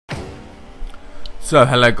So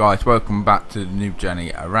hello guys, welcome back to the NOOB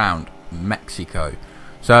Journey around Mexico.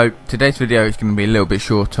 So today's video is going to be a little bit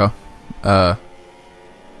shorter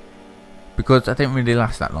because I didn't really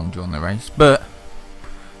last that long during the race, but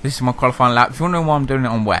this is my qualifying lap. If you want to know why I'm doing it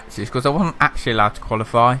on wets, it's because I wasn't actually allowed to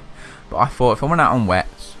qualify, but I thought if I went out on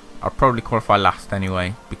wets I'd probably qualify last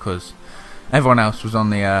anyway, because everyone else was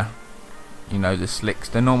on the the slicks,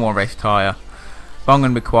 the normal race tyre. But I'm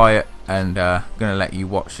going to be quiet and going to let you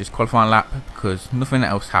watch this qualifying lap because nothing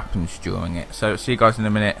else happens during it. So see you guys in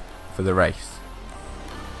a minute for the race.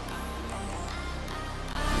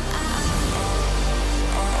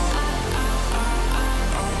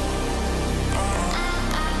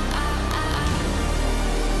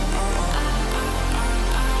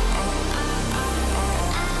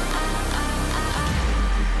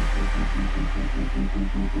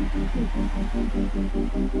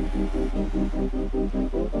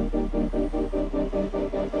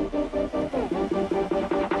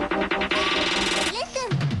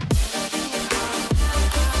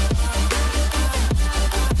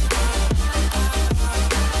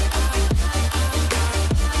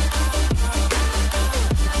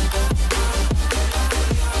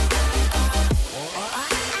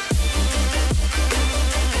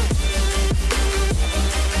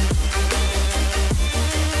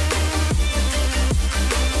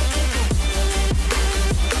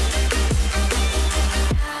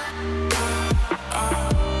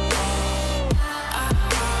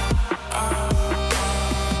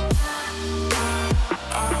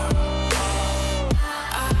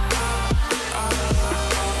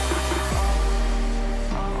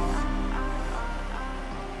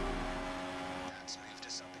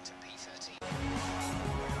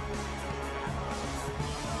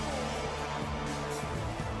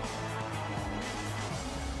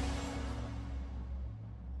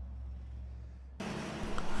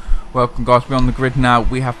 Welcome guys, we're on the grid now.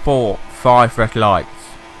 We have 5 red lights.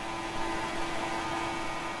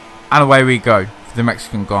 And away we go for the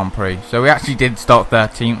Mexican Grand Prix. So we actually did start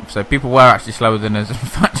 13th, so people were actually slower than us. In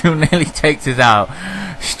fact, it nearly takes us out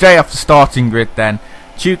straight off the starting grid then.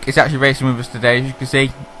 Duke is actually racing with us today, as you can see.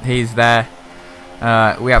 He's there.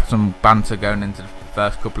 We have some banter going into the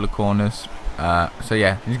first couple of corners. So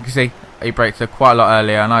yeah, as you can see, he braked quite a lot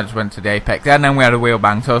earlier and I just went to the apex and then we had a wheel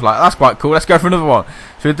bang, so I was like, that's quite cool, let's go for another one.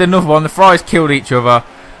 So we did another one, the fries killed each other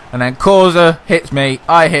and then Causa hits me,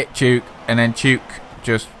 I hit Duke, and then Duke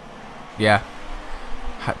just, yeah,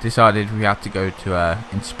 decided we had to go to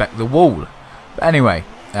inspect the wall. But anyway,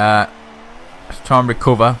 let's try and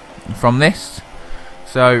recover from this.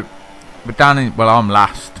 So we're down in, well, I'm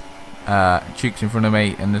last, Duke's in front of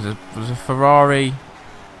me and there's a Ferrari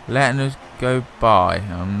letting us go by.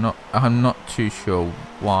 I'm not too sure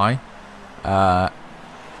why. And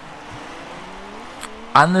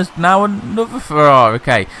there's now another Ferrari.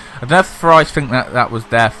 Okay, I don't know if the Ferraris think that was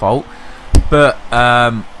their fault, but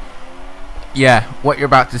yeah, what you're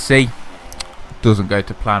about to see doesn't go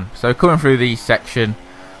to plan. So coming through these section,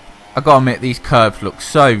 I gotta admit these curves look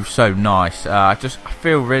so nice. I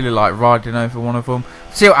feel really like riding over one of them.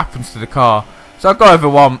 See what happens to the car. So I got over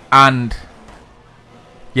one and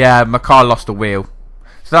yeah, my car lost a wheel.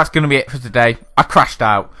 So that's going to be it for today. I crashed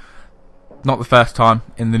out. Not the first time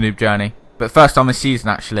in the NOOB Journey, but first time this season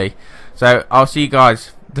actually. So I'll see you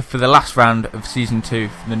guys for the last round of Season 2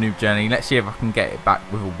 for the NOOB Journey. Let's see if I can get it back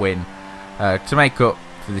with a win to make up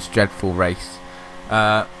for this dreadful race.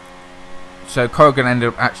 So Corrigan ended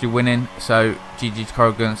up actually winning. So GG to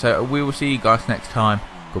Corrigan. So we will see you guys next time.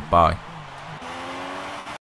 Goodbye.